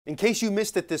In case you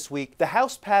missed it this week, the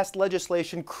House passed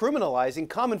legislation criminalizing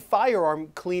common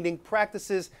firearm cleaning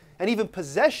practices and even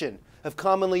possession of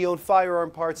commonly owned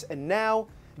firearm parts, and now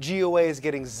GOA is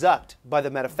getting zucked by the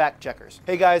Meta fact checkers.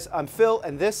 Hey guys, I'm Phil,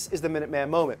 and this is the Minuteman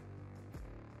Moment.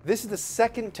 This is the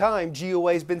second time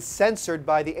GOA has been censored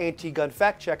by the anti-gun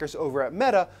fact checkers over at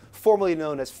Meta, formerly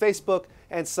known as Facebook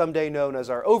and someday known as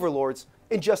our overlords,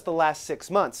 in just the last 6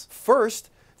 months.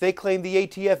 First, they claimed the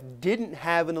ATF didn't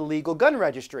have an illegal gun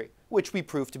registry, which we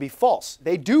proved to be false.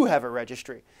 They do have a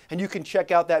registry, and you can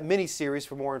check out that mini-series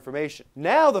for more information.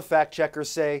 Now the fact checkers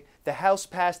say the House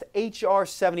passed H.R.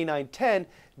 7910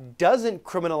 doesn't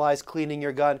criminalize cleaning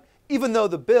your gun, even though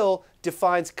the bill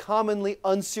defines commonly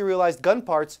unserialized gun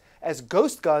parts as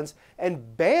ghost guns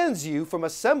and bans you from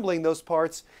assembling those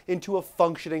parts into a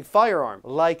functioning firearm,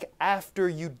 like after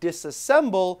you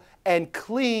disassemble and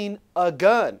clean a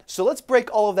gun. So let's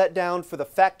break all of that down for the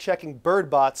fact-checking bird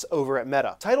bots over at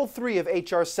Meta. Title 3 of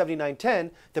H.R.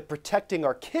 7910, the Protecting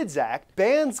Our Kids Act,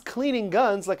 bans cleaning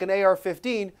guns like an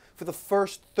AR-15 for the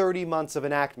first 30 months of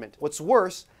enactment. What's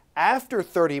worse, after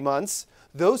 30 months,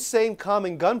 those same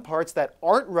common gun parts that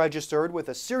aren't registered with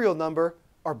a serial number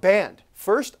are banned.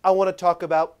 First, I want to talk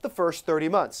about the first 30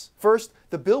 months. First,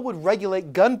 the bill would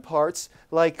regulate gun parts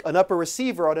like an upper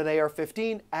receiver on an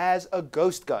AR-15 as a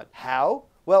ghost gun. How?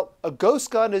 Well, a ghost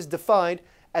gun is defined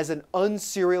as an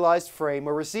unserialized frame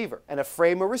or receiver. And a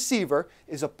frame or receiver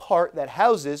is a part that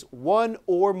houses one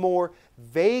or more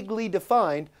vaguely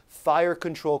defined fire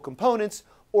control components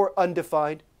or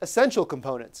undefined essential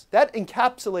components. That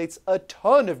encapsulates a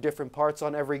ton of different parts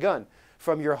on every gun,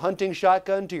 from your hunting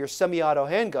shotgun to your semi-auto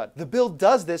handgun. The bill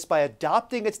does this by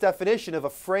adopting its definition of a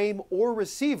frame or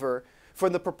receiver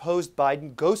from the proposed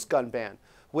Biden ghost gun ban,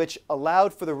 which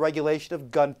allowed for the regulation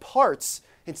of gun parts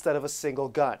instead of a single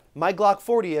gun. My Glock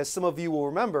 40, as some of you will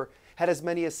remember, had as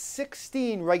many as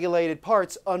 16 regulated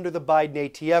parts under the Biden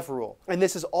ATF rule. And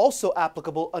this is also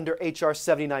applicable under H.R.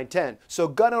 7910. So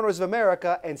Gun Owners of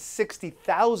America and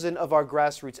 60,000 of our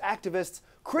grassroots activists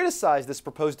criticized this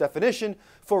proposed definition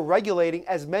for regulating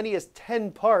as many as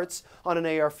 10 parts on an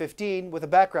AR-15 with a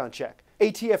background check.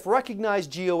 ATF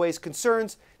recognized GOA's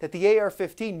concerns that the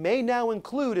AR-15 may now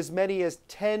include as many as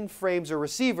 10 frames or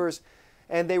receivers,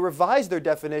 and they revised their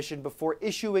definition before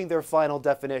issuing their final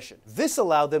definition. This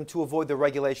allowed them to avoid the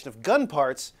regulation of gun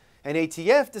parts, and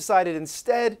ATF decided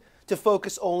instead to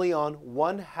focus only on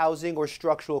one housing or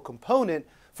structural component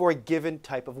for a given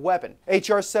type of weapon.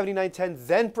 H.R. 7910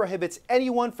 then prohibits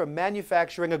anyone from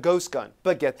manufacturing a ghost gun.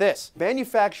 But get this,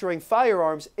 manufacturing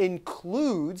firearms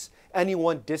includes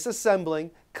anyone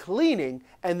disassembling, cleaning,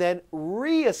 and then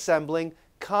reassembling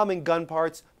common gun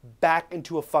parts back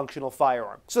into a functional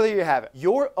firearm. So there you have it.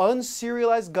 Your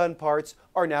unserialized gun parts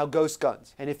are now ghost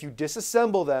guns. And if you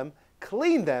disassemble them,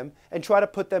 clean them, and try to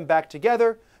put them back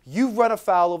together, you've run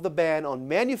afoul of the ban on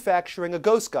manufacturing a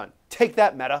ghost gun. Take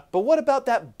that, Meta. But what about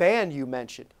that ban you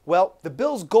mentioned? Well, the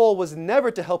bill's goal was never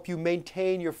to help you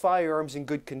maintain your firearms in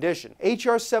good condition.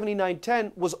 H.R.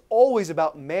 7910 was always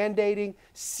about mandating,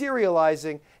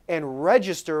 serializing, and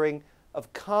registering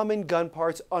of common gun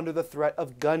parts under the threat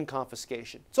of gun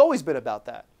confiscation. It's always been about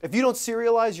that. If you don't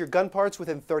serialize your gun parts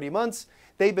within 30 months,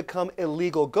 they become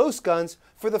illegal ghost guns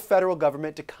for the federal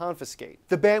government to confiscate.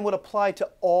 The ban would apply to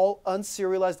all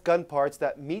unserialized gun parts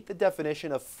that meet the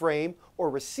definition of frame or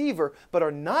receiver, but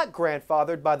are not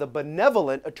grandfathered by the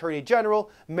benevolent Attorney General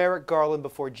Merrick Garland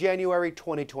before January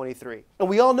 2023. And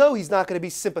we all know he's not going to be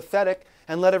sympathetic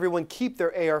and let everyone keep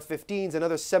their AR-15s and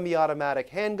other semi-automatic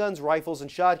handguns, rifles,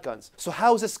 and shotguns. So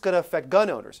how is this going to affect gun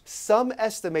owners? Some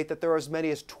estimate that there are as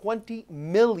many as 20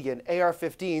 million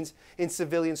AR-15s in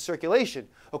civilian circulation,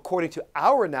 according to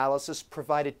our analysis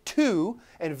provided to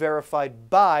and verified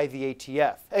by the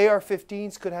ATF.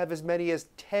 AR-15s could have as many as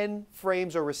 10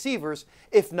 frames or receivers,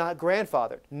 if not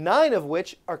grandfathered, 9 of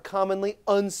which are commonly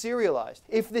unserialized.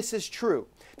 If this is true,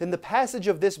 then the passage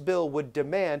of this bill would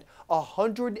demand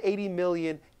 180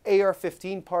 million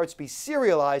AR-15 parts be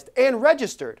serialized and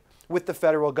registered with the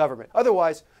federal government.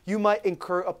 Otherwise, you might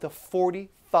incur up to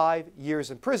 45 years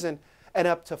in prison and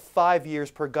up to 5 years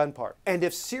per gun part. And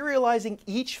if serializing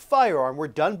each firearm were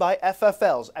done by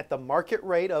FFLs at the market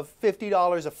rate of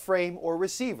 $50 a frame or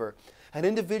receiver, an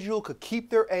individual could keep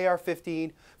their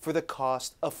AR-15 for the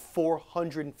cost of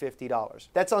 $450.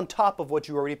 That's on top of what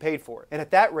you already paid for it. And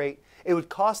at that rate, it would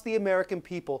cost the American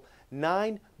people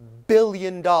 $9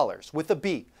 billion, with a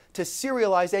B, to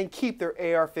serialize and keep their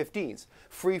AR-15s,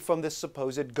 free from this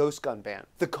supposed ghost gun ban.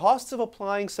 The costs of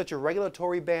applying such a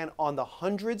regulatory ban on the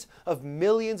hundreds of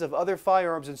millions of other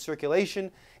firearms in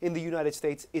circulation in the United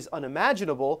States is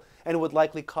unimaginable and would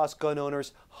likely cost gun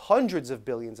owners hundreds of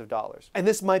billions of dollars. And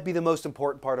this might be the most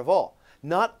important part of all.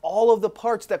 Not all of the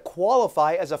parts that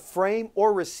qualify as a frame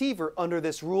or receiver under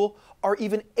this rule are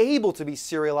even able to be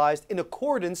serialized in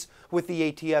accordance with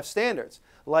the ATF standards,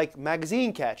 like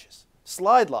magazine catches,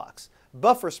 slide locks,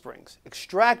 buffer springs,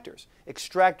 extractors,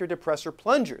 extractor depressor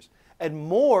plungers, and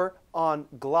more on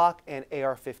Glock and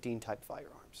AR-15 type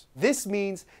firearms. This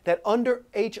means that under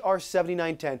H.R.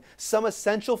 7910, some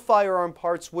essential firearm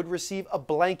parts would receive a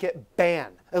blanket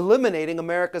ban, eliminating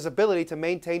America's ability to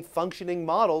maintain functioning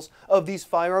models of these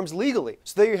firearms legally.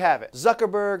 So there you have it.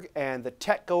 Zuckerberg and the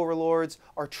tech overlords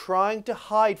are trying to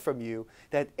hide from you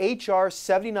that H.R.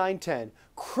 7910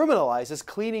 criminalizes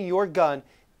cleaning your gun,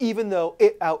 even though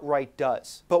it outright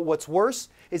does. But what's worse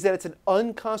is that it's an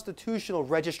unconstitutional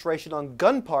registration on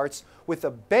gun parts with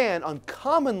a ban on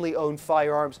commonly owned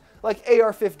firearms like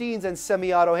AR-15s and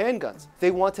semi-auto handguns.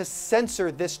 They want to censor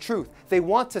this truth. They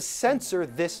want to censor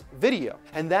this video.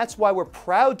 And that's why we're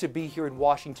proud to be here in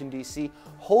Washington, D.C.,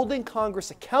 holding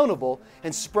Congress accountable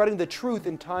and spreading the truth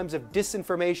in times of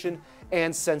disinformation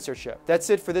and censorship. That's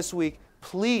it for this week.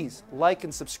 Please like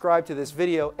and subscribe to this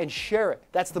video and share it.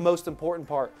 That's the most important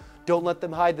part. Don't let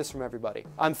them hide this from everybody.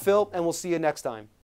 I'm Phil, and we'll see you next time.